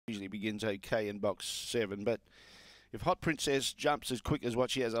usually begins okay in box 7, but if Hot Princess jumps as quick as what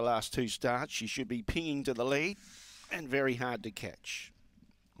she has the last 2 starts, she should be pinging to the lead and very hard to catch.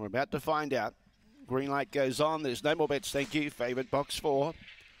 We're about to find out. Green light goes on. There's no more bets, thank you. Favourite box 4.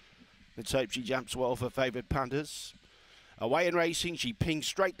 Let's hope she jumps well for favourite punters. Away in racing, she pings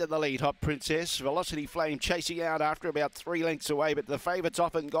straight to the lead, Hot Princess. Velocity Flame chasing out after about 3 lengths away, but the favourite's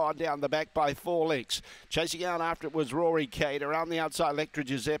often gone down the back by 4 lengths. Chasing out after it was Rory Cade. Around the outside, Electra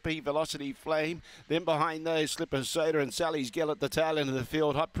Giuseppe, Velocity Flame. Then behind those, Slipper Soda and Sally's Gill at the tail end of the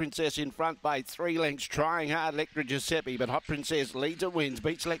field. Hot Princess in front by 3 lengths, trying hard, Electra Giuseppe, but Hot Princess leads and wins,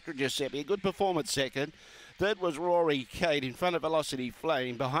 beats Electra Giuseppe. A good performance second. Third was Rory Cade in front of Velocity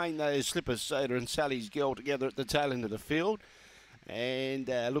Flame. Behind those, Slipper Soda and Sally's Gill together at the tail end of the field. And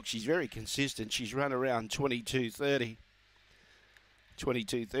look, she's very consistent. She's run around 22.30.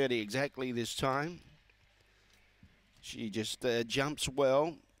 22.30 exactly this time. She just jumps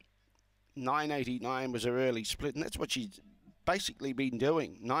well. 9.89 was her early split, and that's what she's basically been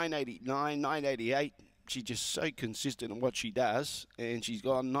doing. 9.89, 9.88. She's just so consistent in what she does, and she's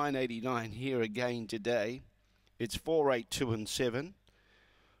gone 9.89 here again today. It's 4, 8, 2 and 7.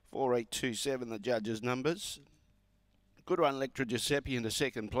 4, 8, 2, 7, the judges' numbers. Good run, Electra Giuseppe into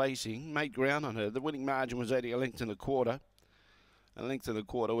second placing. Made ground on her. The winning margin was only 1.25 lengths. 1.25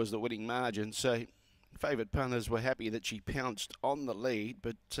 lengths was the winning margin. So favourite punters were happy that she pounced on the lead,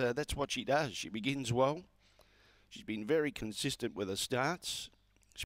 but that's what she does. She begins well. She's been very consistent with her starts.